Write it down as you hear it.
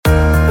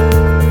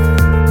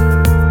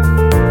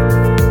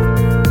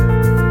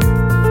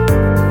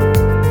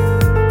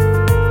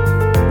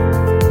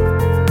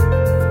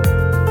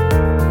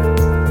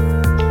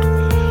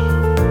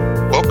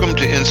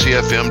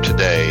FM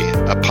Today,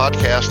 a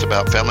podcast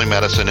about family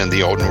medicine in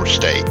the Old North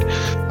State.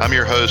 I'm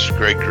your host,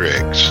 Greg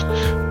Griggs.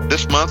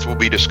 This month, we'll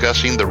be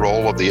discussing the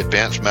role of the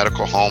Advanced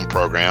Medical Home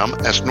Program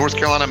as North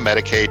Carolina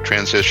Medicaid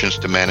transitions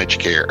to managed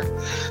care.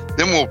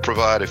 Then we'll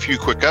provide a few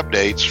quick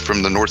updates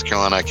from the North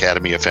Carolina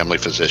Academy of Family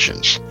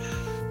Physicians.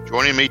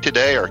 Joining me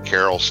today are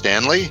Carol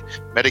Stanley,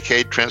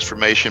 Medicaid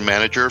Transformation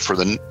Manager for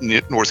the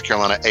North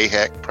Carolina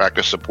AHEC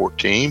Practice Support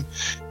Team,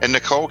 and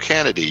Nicole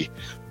Kennedy,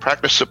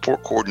 Practice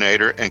Support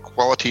Coordinator and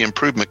Quality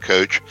Improvement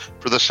Coach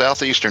for the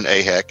Southeastern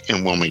AHEC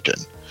in Wilmington.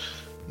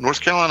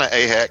 North Carolina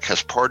AHEC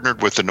has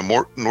partnered with the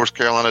North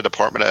Carolina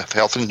Department of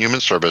Health and Human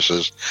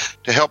Services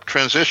to help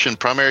transition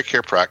primary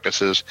care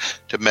practices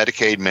to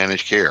Medicaid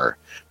managed care,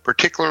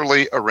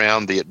 particularly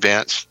around the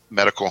Advanced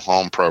Medical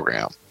Home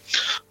Program.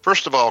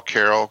 First of all,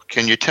 Carol,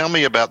 can you tell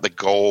me about the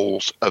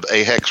goals of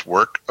AHEC's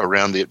work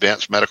around the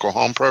Advanced Medical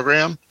Home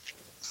Program?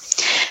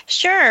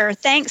 Sure.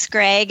 Thanks,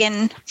 Greg.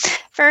 And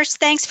first,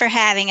 thanks for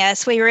having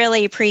us. We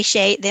really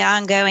appreciate the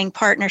ongoing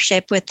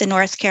partnership with the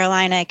North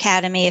Carolina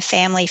Academy of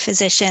Family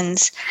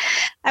Physicians.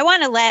 I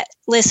want to let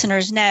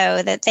listeners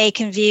know that they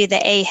can view the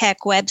AHEC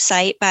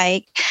website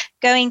by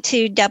going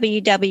to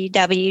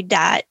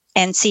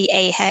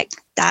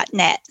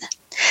www.ncahec.net.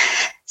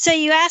 So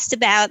you asked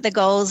about the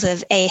goals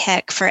of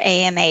AHEC for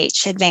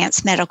AMH,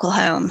 Advanced Medical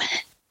Home.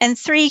 And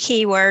three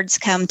key words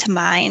come to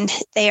mind.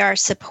 They are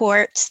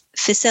support,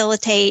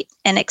 facilitate,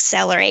 and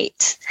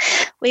accelerate.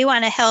 We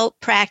want to help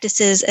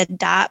practices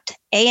adopt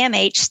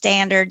AMH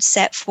standards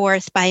set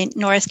forth by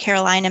North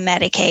Carolina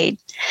Medicaid.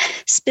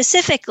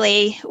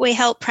 Specifically, we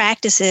help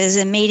practices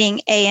in meeting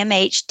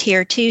AMH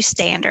Tier 2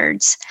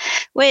 standards,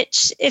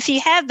 which, if you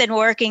have been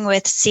working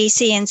with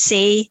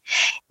CCNC,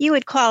 you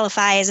would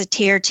qualify as a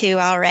Tier 2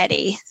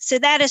 already. So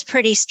that is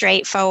pretty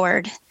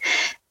straightforward.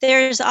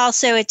 There's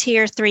also a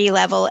Tier 3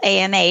 level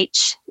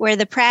AMH, where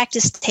the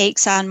practice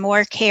takes on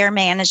more care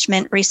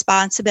management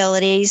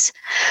responsibilities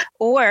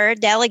or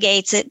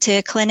delegates it to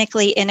a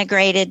clinically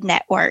integrated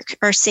network,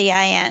 or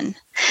CIN.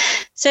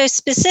 So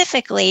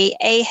specifically,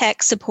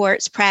 AHEC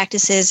supports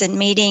practices in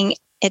meeting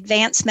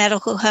Advanced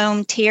Medical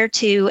Home Tier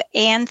 2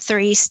 and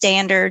 3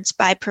 standards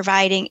by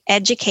providing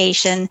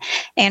education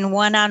and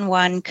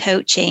one-on-one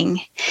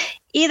coaching.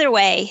 Either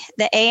way,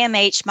 the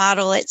AMH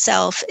model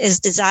itself is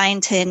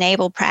designed to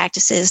enable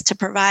practices to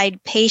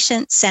provide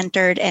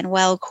patient-centered and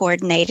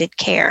well-coordinated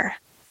care.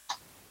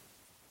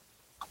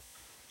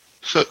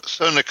 So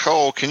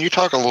Nicole, can you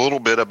talk a little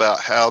bit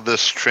about how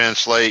this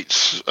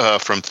translates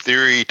from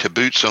theory to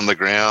boots on the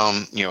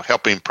ground,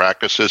 helping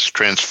practices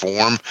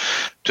transform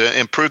to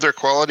improve their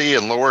quality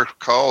and lower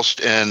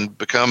cost and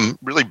become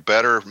really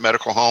better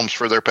medical homes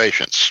for their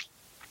patients?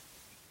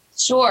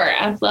 Sure,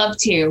 I'd love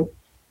to.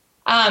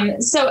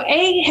 So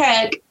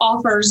AHEC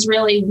offers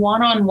really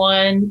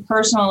one-on-one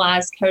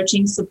personalized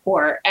coaching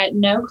support at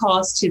no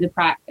cost to the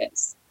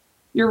practice.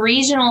 Your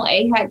regional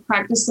AHEC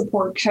practice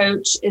support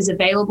coach is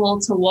available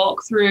to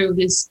walk through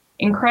this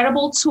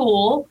incredible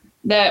tool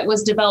that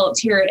was developed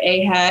here at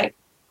AHEC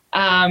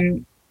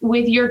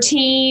with your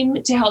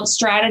team to help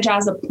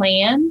strategize a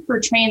plan for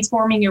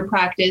transforming your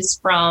practice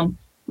from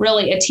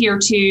really a Tier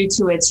 2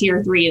 to a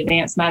Tier 3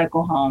 advanced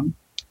medical home.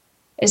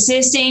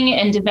 Assisting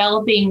and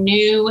developing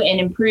new and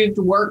improved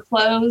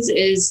workflows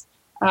is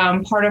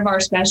part of our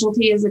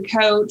specialty as a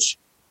coach,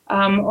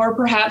 or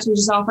perhaps we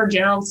just offer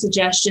general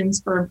suggestions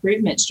for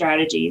improvement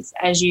strategies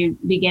as you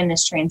begin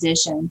this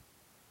transition.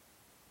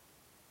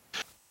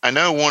 I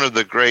know one of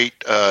the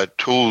great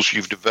tools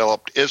you've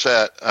developed is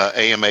that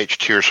AMH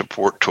tier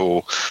support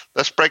tool.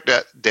 Let's break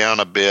that down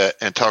a bit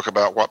and talk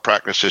about what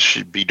practices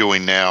should be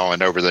doing now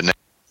and over the next.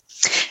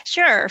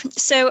 Sure.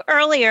 So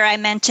earlier I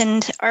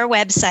mentioned our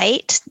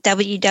website,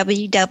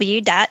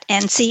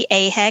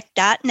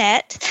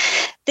 www.ncahec.net.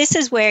 This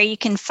is where you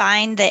can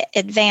find the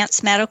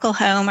Advanced Medical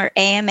Home or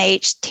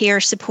AMH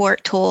tier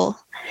support tool.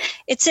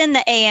 It's in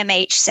the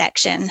AMH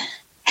section.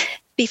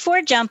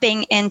 Before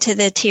jumping into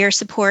the tier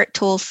support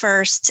tool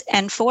first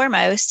and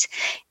foremost,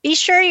 be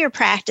sure your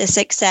practice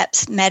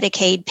accepts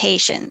Medicaid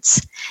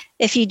patients.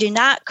 If you do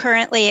not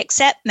currently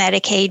accept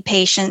Medicaid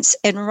patients,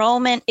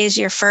 enrollment is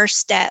your first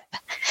step.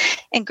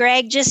 And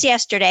Greg, just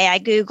yesterday I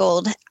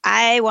Googled,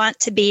 I want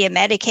to be a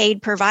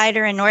Medicaid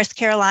provider in North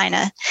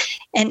Carolina,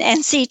 and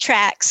NC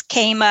Tracks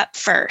came up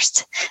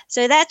first.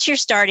 So that's your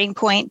starting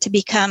point to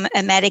become a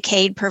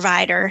Medicaid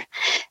provider.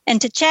 And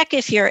to check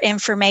if your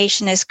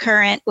information is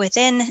current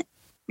within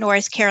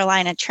North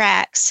Carolina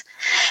Tracks.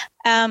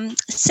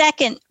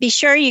 Second, be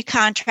sure you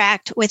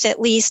contract with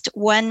at least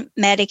one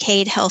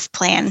Medicaid health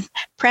plan,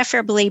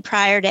 preferably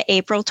prior to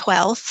April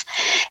 12th,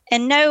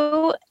 and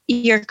know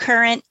your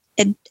current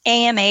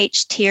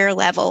AMH tier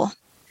level.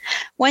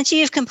 Once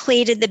you've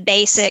completed the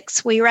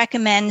basics, we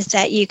recommend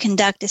that you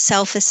conduct a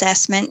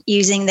self-assessment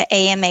using the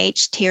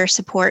AMH tier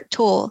support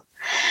tool.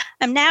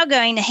 I'm now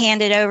going to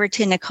hand it over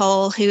to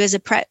Nicole, who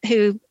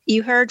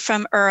you heard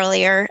from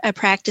earlier, a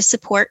practice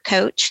support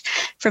coach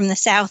from the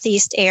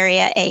Southeast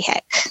area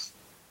AHEC.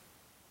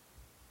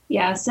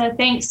 Yeah, so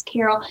thanks,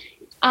 Carol.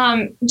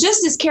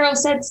 Just as Carol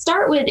said,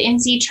 start with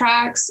NC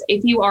Tracks.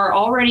 If you are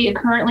already a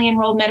currently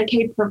enrolled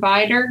Medicaid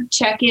provider,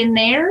 check in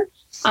there.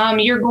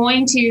 You're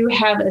going to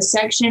have a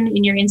section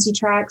in your NC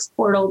Tracks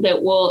portal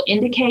that will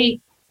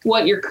indicate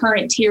what your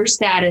current tier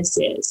status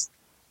is.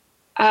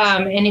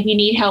 And if you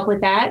need help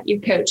with that, your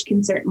coach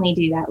can certainly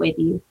do that with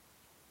you.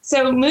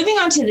 So moving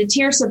on to the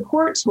tier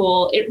support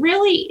tool, it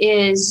really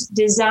is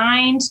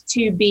designed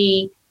to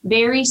be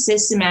very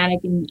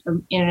systematic in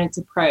its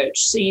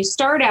approach. So you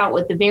start out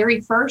with the very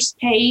first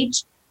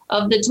page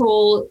of the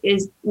tool,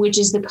 which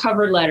is the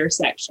cover letter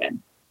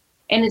section.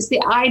 And it's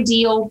the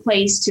ideal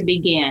place to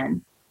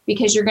begin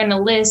because you're going to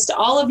list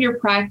all of your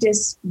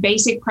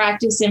basic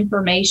practice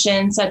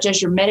information, such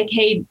as your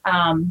Medicaid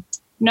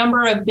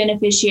number of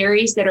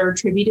beneficiaries that are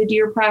attributed to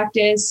your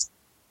practice,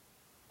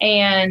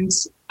 and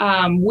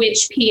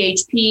which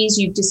PHPs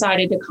you've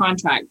decided to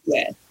contract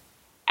with.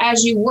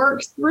 As you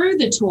work through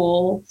the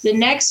tool, the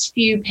next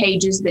few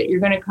pages that you're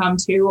going to come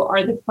to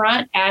are the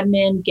front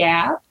admin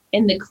gap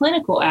and the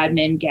clinical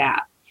admin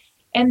gap.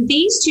 And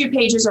these two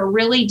pages are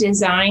really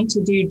designed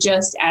to do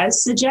just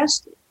as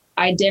suggested,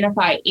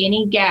 identify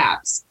any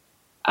gaps.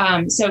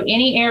 So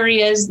any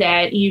areas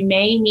that you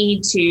may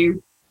need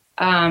to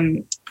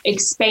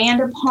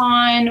expand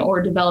upon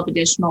or develop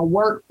additional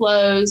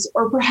workflows,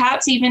 or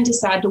perhaps even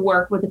decide to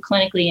work with a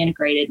clinically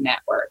integrated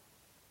network.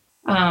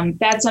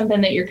 That's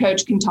something that your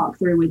coach can talk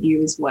through with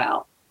you as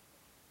well.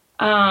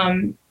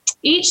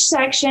 Each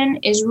section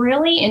is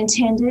really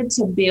intended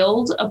to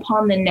build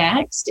upon the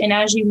next. And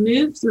as you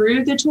move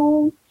through the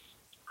tool,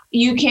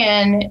 you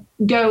can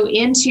go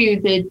into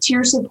the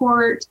tier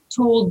support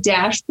tool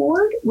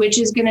dashboard, which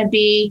is going to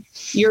be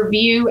your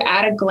view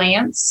at a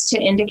glance to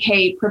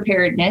indicate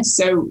preparedness.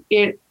 So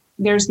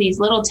there's these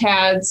little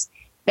tabs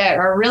that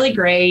are really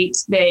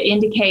great that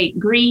indicate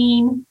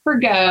green for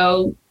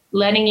go,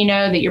 letting you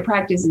know that your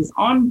practice is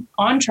on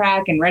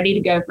track and ready to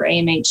go for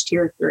AMH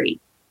Tier 3.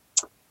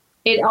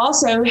 It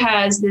also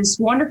has this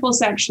wonderful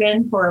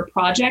section for a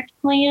project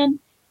plan,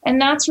 and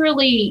that's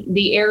really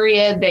the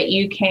area that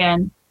you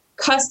can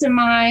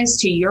customize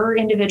to your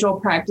individual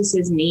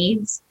practice's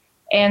needs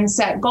and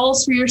set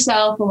goals for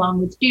yourself along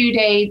with due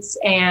dates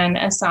and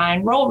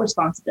assign role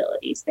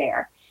responsibilities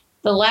there.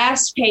 The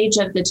last page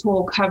of the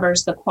tool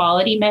covers the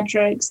quality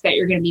metrics that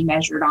you're going to be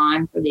measured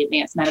on for the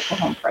Advanced Medical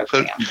Home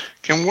Program. So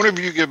can one of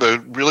you give a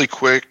really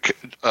quick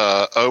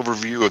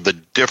overview of the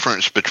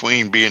difference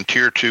between being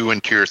Tier 2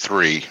 and Tier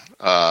 3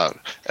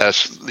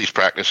 as these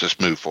practices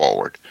move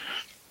forward?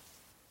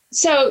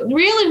 So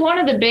really one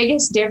of the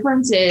biggest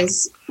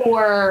differences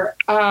for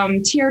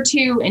Tier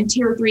 2 and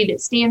Tier 3 that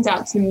stands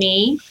out to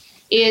me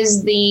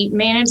is the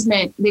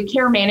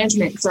care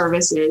management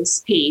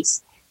services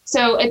piece.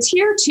 So a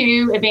Tier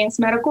 2 advanced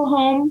medical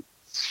home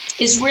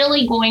is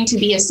really going to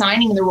be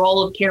assigning the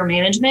role of care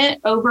management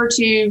over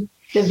to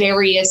the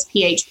various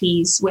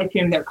PHPs with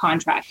whom they're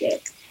contracted.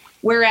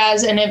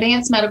 Whereas an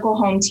advanced medical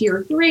home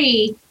Tier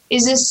 3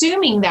 is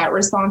assuming that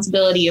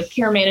responsibility of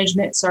care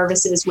management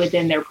services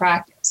within their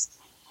practice.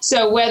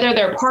 So whether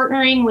they're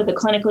partnering with a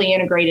clinically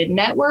integrated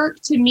network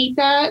to meet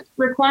that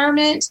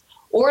requirement,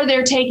 or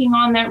they're taking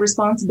on that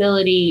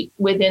responsibility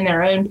within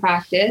their own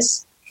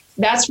practice,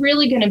 that's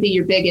really going to be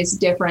your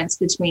biggest difference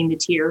between the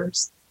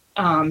Tiers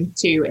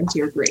 2 and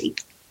Tier 3.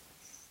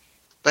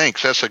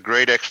 Thanks. That's a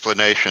great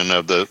explanation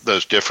of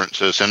those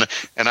differences. And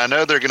I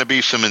know there are going to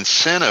be some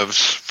incentives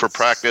for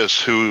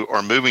practice who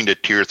are moving to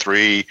Tier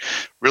 3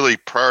 really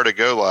prior to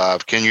go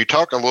live. Can you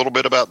talk a little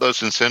bit about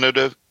those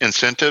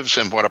incentives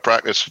and what a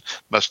practice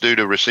must do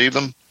to receive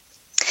them?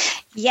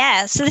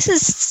 Yeah, so this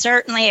is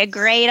certainly a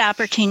great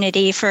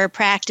opportunity for a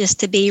practice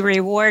to be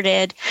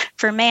rewarded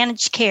for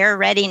managed care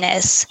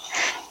readiness.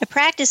 A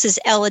practice is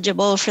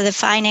eligible for the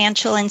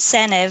financial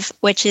incentive,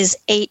 which is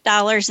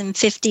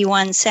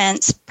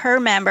 $8.51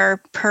 per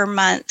member per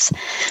month,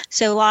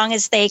 so long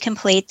as they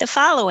complete the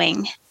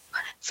following.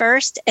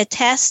 First,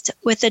 attest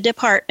with the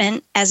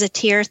department as a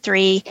Tier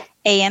 3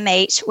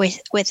 AMH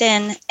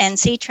within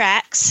NC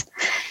Tracks.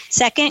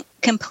 Second,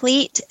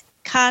 complete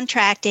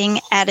contracting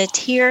at a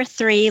Tier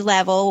 3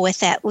 level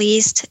with at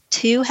least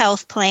 2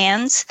 health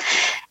plans.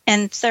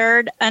 And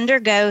third,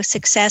 undergo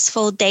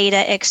successful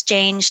data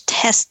exchange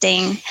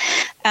testing,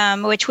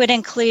 which would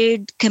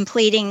include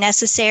completing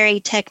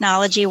necessary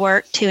technology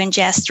work to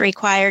ingest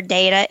required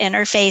data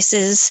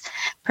interfaces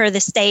per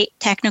the state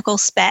technical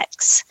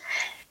specs.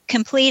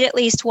 Complete at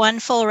least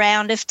 1 full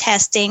round of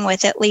testing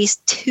with at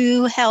least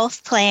 2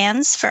 health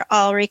plans for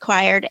all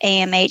required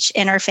AMH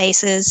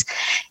interfaces,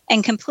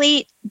 and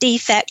complete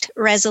defect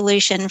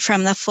resolution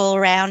from the full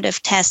round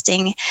of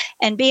testing,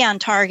 and be on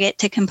target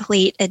to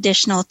complete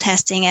additional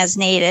testing as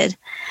needed.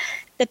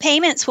 The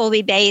payments will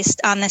be based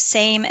on the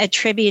same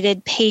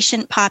attributed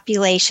patient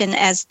population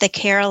as the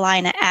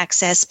Carolina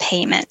Access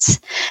payments,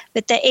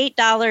 but the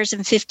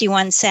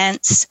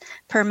 $8.51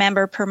 per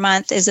member per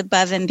month is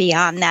above and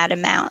beyond that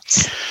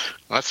amount.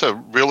 That's a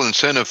real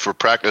incentive for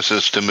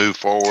practices to move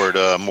forward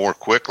more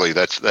quickly.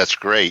 That's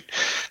great.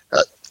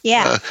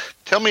 Yeah.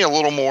 Tell me a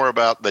little more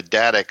about the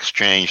data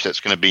exchange that's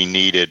going to be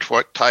needed.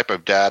 What type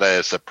of data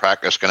is the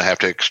practice going to have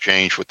to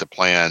exchange with the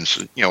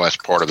plans, as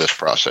part of this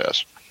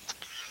process?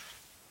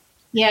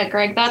 Yeah,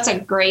 Greg, that's a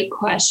great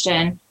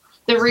question.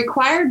 The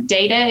required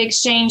data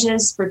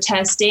exchanges for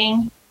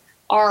testing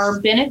are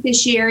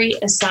beneficiary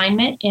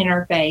assignment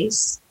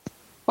interface,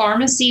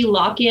 pharmacy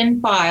lock-in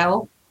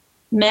file,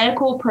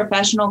 medical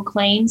professional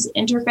claims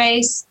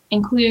interface,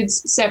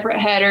 includes separate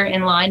header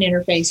and line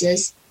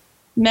interfaces,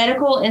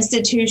 medical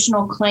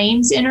institutional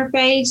claims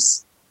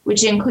interface,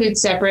 which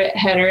includes separate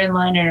header and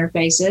line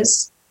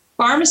interfaces,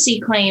 pharmacy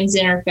claims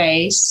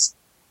interface,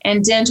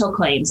 and dental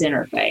claims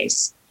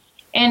interface.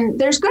 And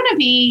there's going to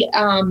be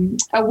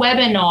a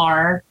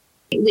webinar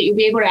that you'll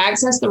be able to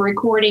access the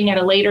recording at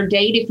a later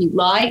date if you'd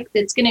like,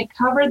 that's going to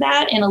cover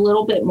that in a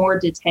little bit more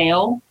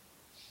detail.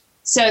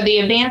 So the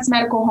Advanced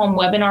Medical Home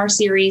webinar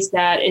series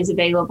that is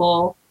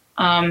available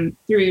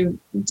through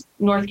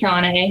North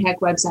Carolina AHEC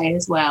website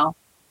as well,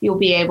 you'll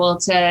be able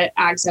to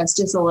access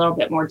just a little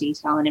bit more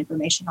detail and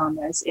information on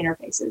those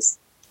interfaces.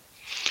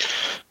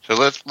 So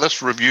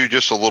let's review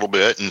just a little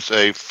bit and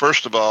say,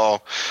 first of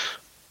all,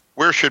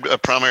 where should a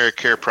primary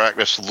care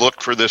practice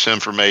look for this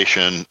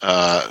information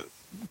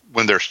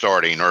when they're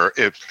starting, or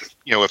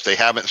if they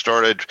haven't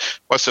started,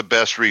 what's the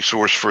best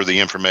resource for the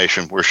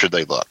information? Where should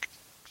they look?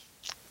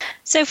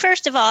 So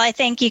first of all, I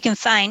think you can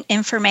find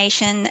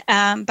information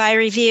by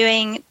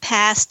reviewing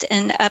past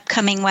and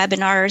upcoming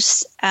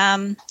webinars.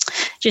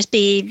 Just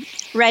be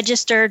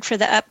registered for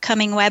the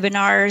upcoming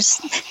webinars.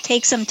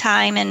 Take some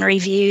time and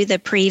review the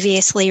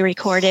previously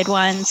recorded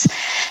ones.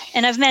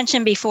 And I've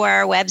mentioned before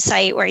our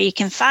website where you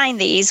can find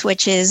these,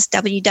 which is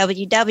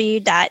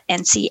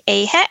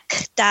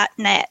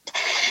www.ncahec.net.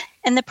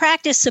 And the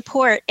Practice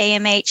Support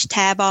AMH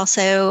tab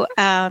also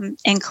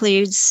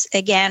includes,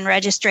 again,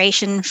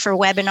 registration for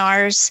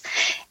webinars.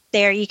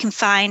 There you can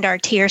find our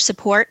tier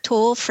support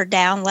tool for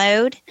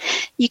download.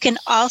 You can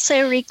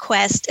also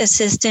request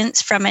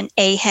assistance from an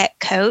AHEC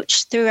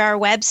coach through our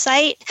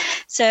website.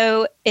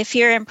 So if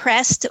you're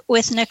impressed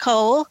with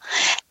Nicole,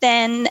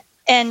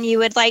 and you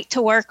would like to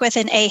work with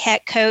an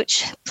AHEC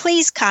coach,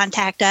 please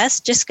contact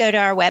us. Just go to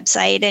our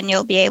website and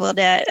you'll be able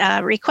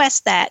to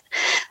request that.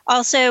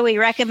 Also, we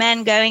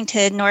recommend going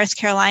to North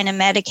Carolina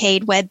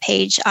Medicaid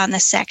webpage on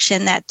the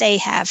section that they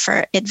have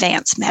for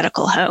advanced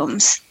medical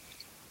homes.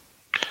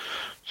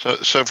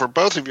 So for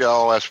both of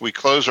y'all, as we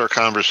close our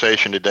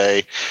conversation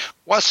today,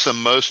 what's the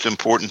most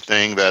important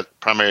thing that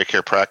primary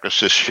care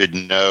practices should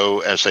know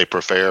as they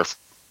prepare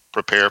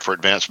for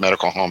advanced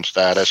medical home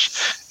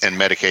status and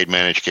Medicaid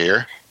managed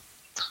care?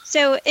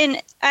 So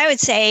I would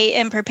say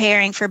in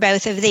preparing for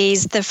both of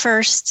these, the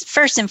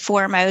first and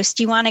foremost,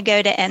 you want to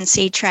go to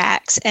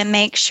NCTRACS and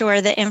make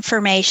sure the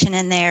information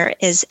in there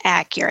is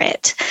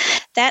accurate.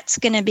 That's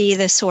going to be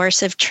the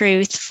source of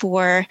truth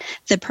for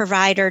the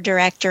provider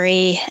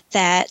directory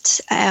that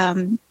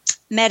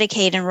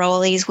Medicaid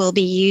enrollees will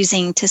be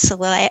using to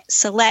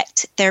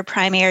select their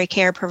primary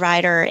care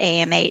provider or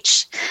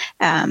AMH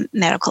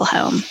medical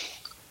home.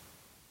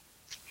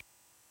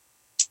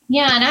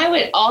 Yeah, and I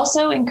would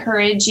also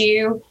encourage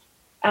you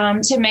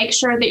to make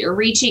sure that you're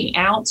reaching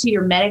out to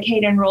your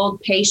Medicaid enrolled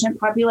patient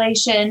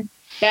population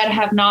that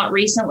have not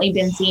recently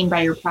been seen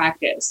by your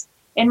practice,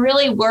 and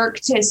really work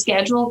to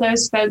schedule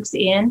those folks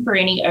in for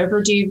any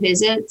overdue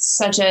visits,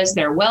 such as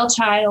their well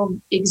child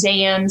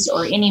exams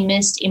or any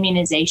missed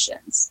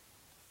immunizations.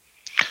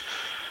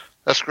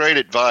 That's great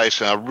advice.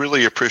 I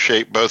really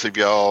appreciate both of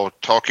y'all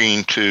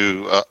talking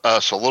to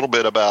us a little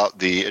bit about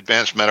the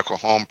Advanced Medical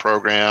Home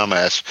Program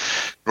as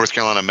North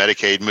Carolina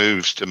Medicaid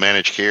moves to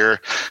managed care.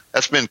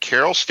 That's been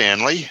Carol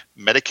Stanley,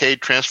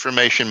 Medicaid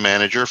Transformation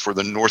Manager for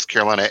the North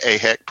Carolina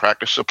AHEC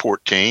Practice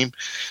Support Team,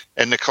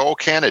 and Nicole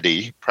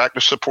Kennedy,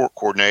 Practice Support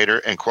Coordinator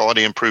and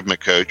Quality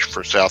Improvement Coach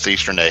for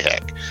Southeastern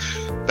AHEC.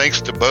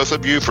 Thanks to both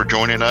of you for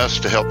joining us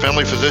to help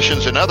family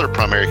physicians and other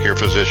primary care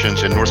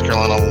physicians in North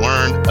Carolina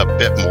learn a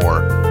bit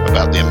more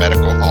about the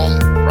medical home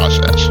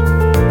process.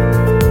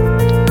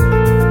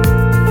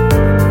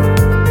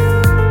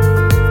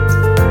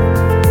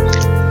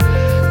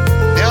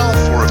 Now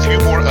for a few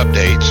more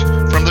updates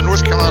from the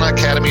North Carolina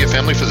Academy of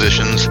Family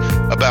Physicians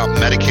about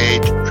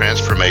Medicaid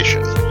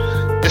transformation,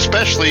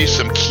 especially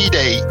some key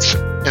dates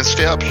and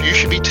steps you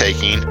should be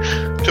taking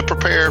to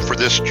prepare for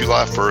this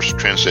July 1st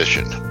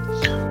transition.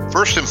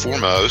 First and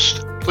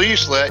foremost,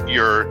 please let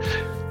your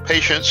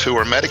patients who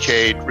are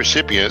Medicaid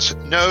recipients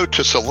know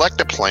to select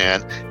a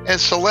plan and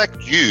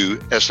select you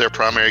as their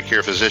primary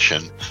care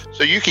physician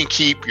so you can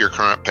keep your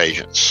current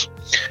patients.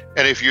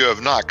 And if you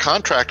have not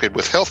contracted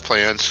with health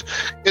plans,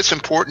 it's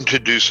important to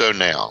do so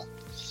now.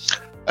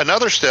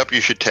 Another step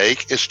you should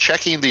take is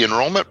checking the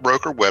enrollment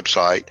broker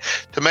website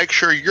to make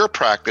sure your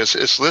practice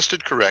is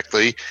listed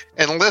correctly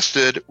and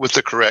listed with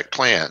the correct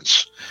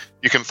plans.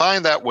 You can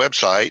find that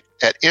website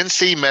at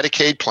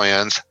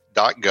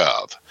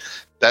ncmedicaidplans.gov.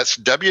 That's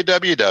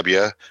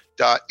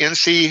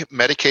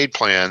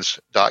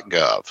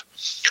www.ncmedicaidplans.gov.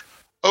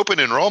 Open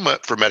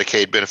enrollment for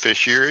Medicaid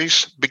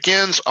beneficiaries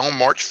begins on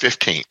March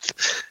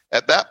 15th,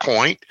 At that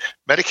point,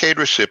 Medicaid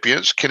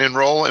recipients can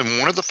enroll in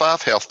one of the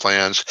 5 health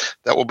plans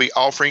that will be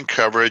offering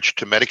coverage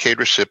to Medicaid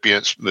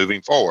recipients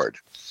moving forward.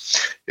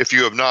 If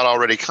you have not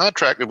already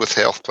contracted with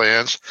health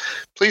plans,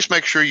 please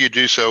make sure you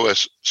do so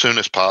as soon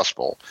as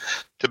possible.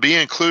 To be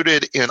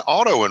included in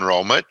auto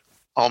enrollment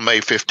on May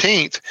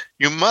 15th,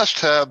 you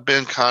must have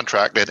been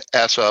contracted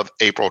as of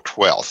April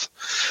 12th.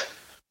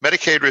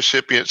 Medicaid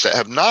recipients that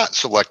have not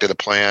selected a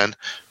plan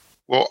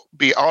will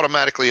be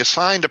automatically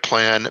assigned a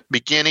plan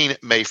beginning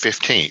May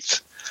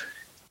 15th.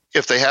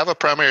 If they have a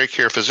primary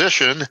care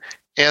physician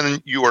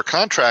and you are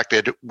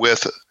contracted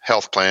with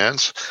health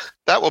plans,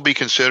 that will be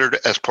considered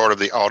as part of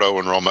the auto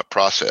enrollment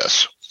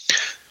process.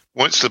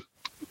 Once the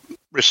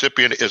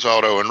recipient is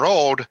auto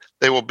enrolled,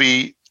 they will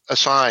be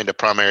assigned a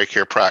primary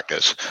care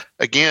practice.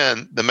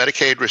 Again, the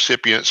Medicaid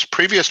recipient's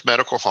previous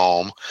medical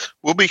home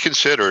will be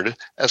considered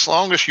as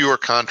long as you are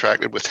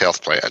contracted with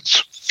health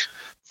plans.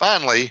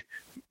 Finally,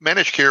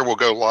 managed care will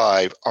go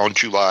live on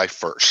July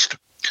 1st.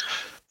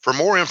 For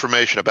more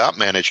information about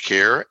managed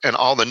care and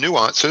all the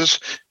nuances,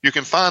 you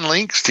can find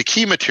links to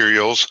key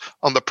materials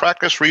on the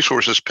Practice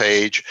Resources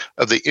page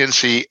of the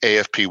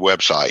NCAFP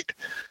website.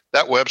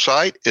 That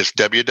website is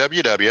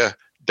www.ncafp.com.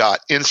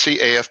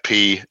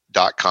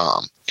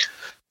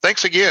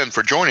 Thanks again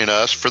for joining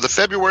us for the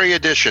February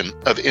edition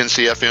of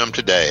NCFM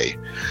Today.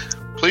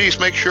 Please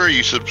make sure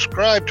you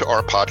subscribe to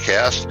our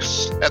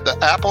podcast at the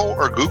Apple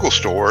or Google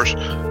stores,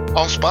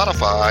 on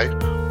Spotify,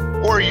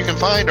 or you can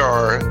find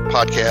our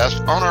podcast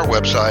on our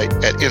website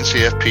at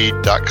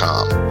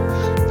ncfp.com.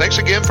 Thanks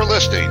again for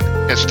listening,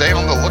 and stay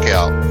on the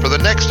lookout for the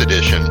next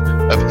edition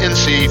of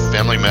NC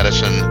Family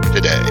Medicine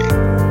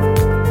Today.